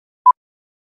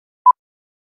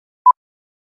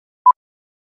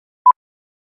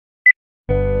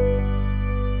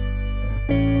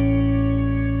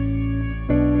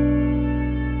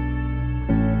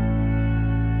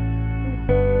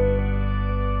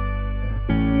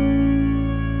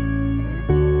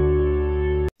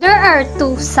are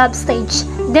two substages.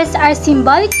 These are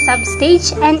symbolic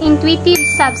substage and intuitive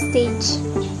substage.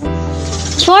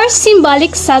 For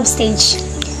symbolic substage,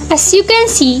 as you can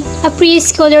see, a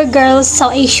preschooler girl saw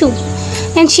a shoe,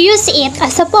 and she used it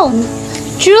as a pawn.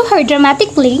 Through her dramatic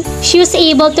play, she was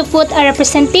able to put a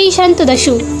representation to the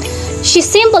shoe. She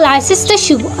symbolizes the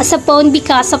shoe as a pawn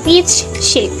because of its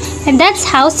shape, and that's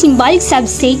how symbolic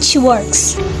substage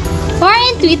works. For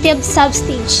intuitive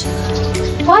substage,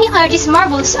 why are these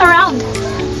marbles around?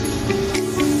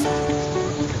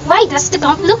 Why does the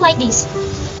gum look like this?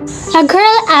 A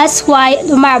girl asks why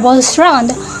the marble is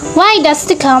round. Why does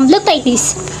the gum look like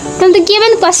this? From the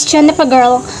given question of a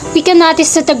girl, we can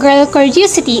notice that the girl's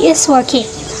curiosity is working.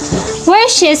 Where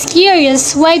she is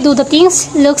curious, why do the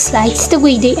things look like the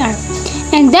way they are?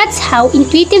 And that's how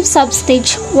intuitive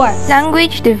substage works.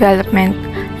 Language development.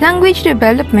 Language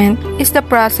development is the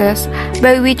process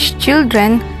by which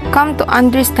children come to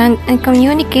understand and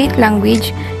communicate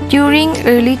language during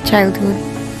early childhood.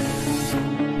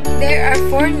 There are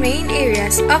four main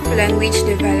areas of language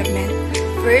development.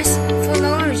 First,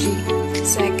 phonology.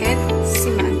 Second,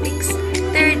 semantics.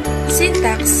 Third,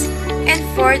 syntax. And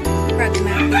fourth,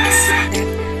 pragmatics.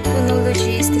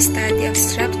 Phonology is the study of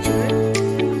structure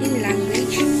in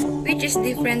language, which is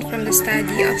different from the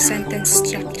study of sentence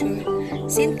structure.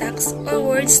 Syntax or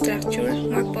word structure,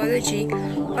 morphology,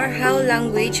 or how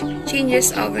language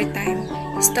changes over time.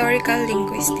 Historical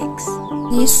linguistics.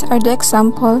 These are the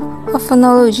example of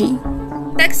phonology.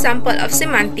 The example of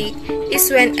semantic is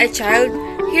when a child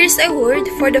hears a word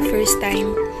for the first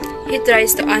time. He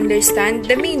tries to understand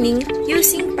the meaning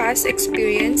using past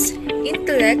experience,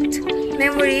 intellect,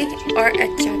 memory, or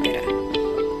etc.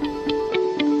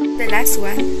 The last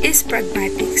one is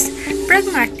pragmatics.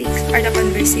 Pragmatics are the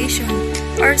conversation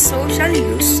or social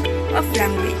use of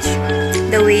language,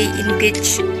 the way in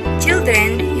which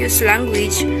children use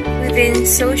language within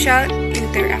social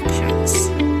interactions.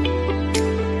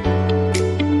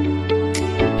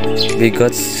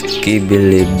 Vygotsky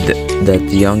believed that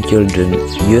young children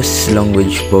use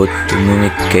language both to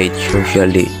communicate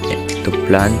socially, to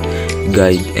plan,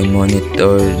 guide, and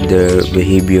monitor their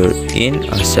behavior in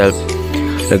a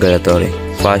self-regulatory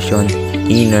fashion,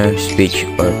 inner speech,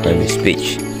 or private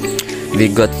speech.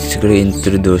 Vygotsky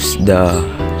introduced the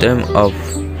term of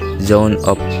zone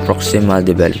of proximal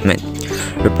development,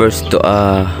 refers to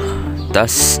a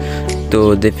task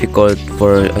too difficult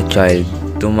for a child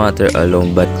to master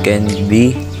alone but can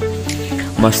be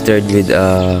mastered with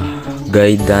a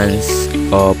guidance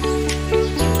of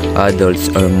adults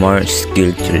or more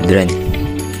skilled children.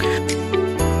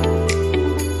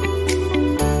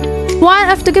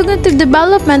 One of the cognitive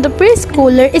development of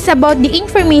preschooler is about the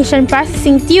information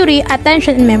processing theory,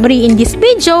 attention, and memory. In this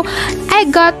video, I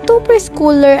got two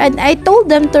preschooler and I told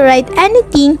them to write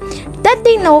anything that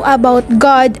they know about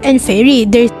God and fairy.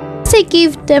 As I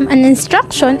gave them an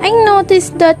instruction, I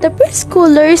noticed that the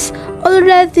preschoolers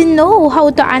already know how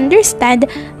to understand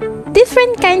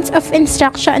different kinds of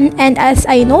instruction, and as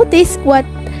I noticed what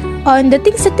on the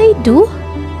things that they do,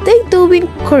 they're doing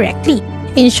correctly.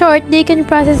 In short, they can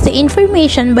process the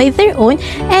information by their own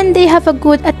and they have a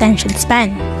good attention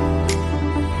span.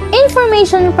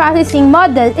 Information processing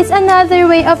model is another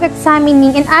way of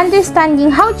examining and understanding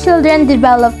how children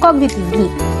develop cognitively.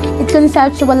 It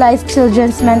conceptualizes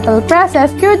children's mental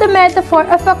process through the metaphor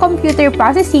of a computer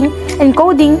processing,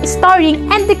 encoding,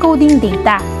 storing, and decoding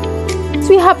data. So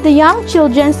we have the young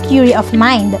children's theory of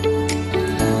mind.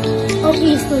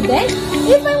 Okay, students,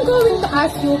 if I'm going to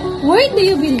ask you, where do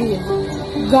you believe?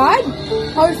 God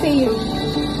or fairy?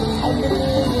 I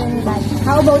believe in God.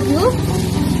 How about you?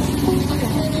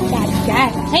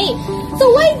 God. Hey, so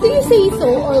why do you say so?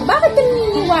 Or bakit ka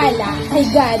naniniwala kay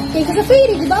God? Kaysa sa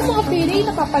fairy, di ba mga fairy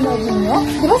napapanood ninyo?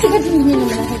 Di ba si God hindi nyo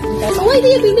naman nakikita? So why do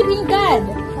you believe in God?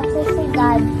 Kasi si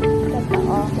God,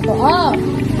 totoo. Totoo.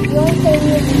 Yung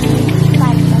fairy,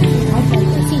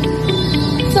 fantasy.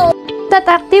 So, that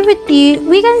activity,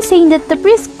 we can say that the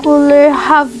preschooler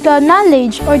have the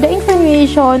knowledge or the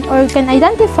information or can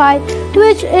identify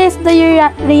which is the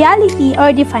reality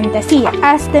or the fantasy.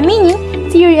 As the meaning,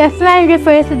 theory of mind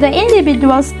refers to the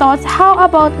individual's thoughts. How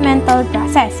about mental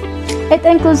process? It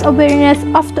includes awareness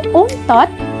of the own thought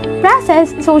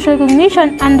process, social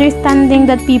cognition, understanding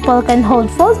that people can hold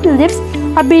false beliefs,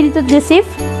 ability to deceive,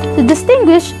 to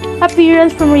distinguish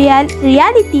appearance from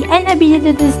reality, and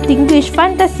ability to distinguish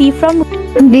fantasy from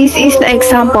This is the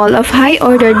example of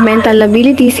high-ordered mental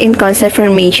abilities in concept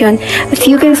formation. As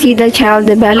you can see, the child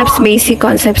develops basic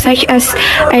concepts such as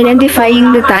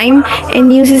identifying the time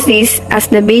and uses this as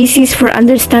the basis for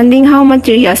understanding how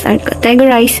materials are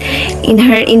categorized in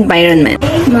her environment.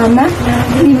 Mama,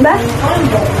 di ba?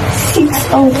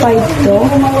 6:05 to?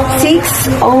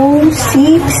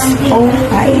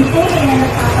 6:06:05.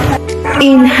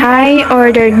 In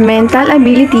high-ordered mental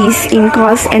abilities in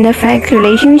cause and effect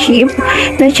relationship,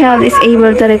 the child is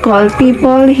able to recall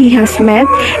people he has met,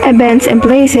 events and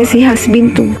places he has been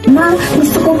to. Ma,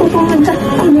 gusto ko po pumunta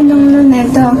kami ng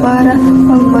Luneta para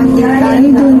mag-bonding tayo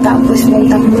doon. Tapos may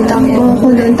takbo-takbo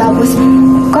ako doon. Tapos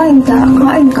kain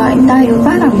tayo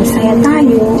para masaya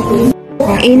tayo.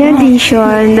 In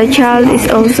addition, the child is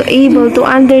also able to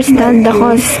understand the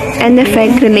cause and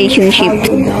effect relationship.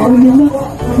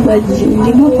 Di ba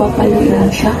papalo lang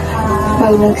siya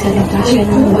pag nagsalita siya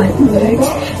ng bad words?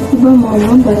 Di ba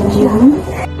mama, bad yun?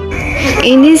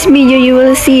 In this video, you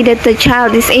will see that the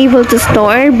child is able to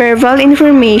store verbal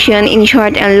information in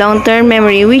short and long-term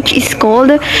memory, which is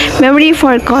called memory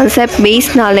for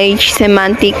concept-based knowledge,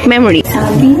 semantic memory.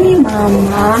 Sabi ni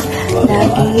mama,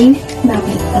 lagi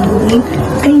nakikinig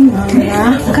kay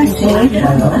mama kasi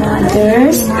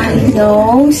mothers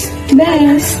knows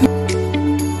best.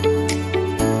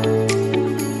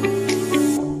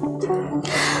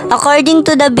 According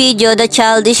to the video, the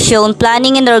child is shown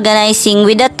planning and organizing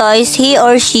with the toys he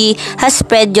or she has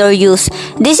spread your use.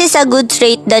 This is a good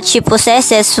trait that she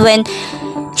possesses when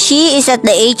she is at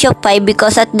the age of 5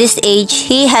 because at this age,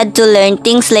 he had to learn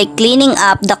things like cleaning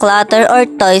up the clutter or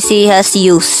toys he has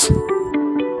used.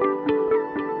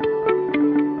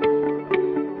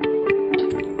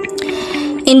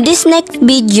 In this next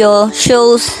video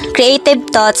shows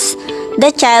creative thoughts. The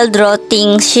child wrote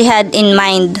things she had in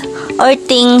mind or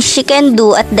things she can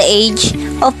do at the age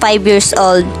of 5 years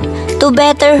old to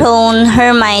better hone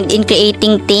her mind in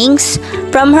creating things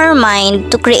from her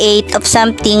mind to create of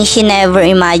something she never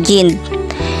imagined.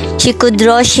 She could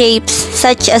draw shapes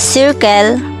such as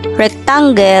circle,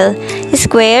 rectangle,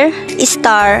 square,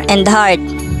 star, and heart.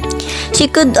 She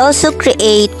could also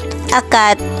create a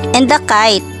cat and a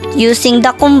kite using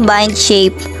the combined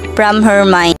shape from her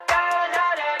mind.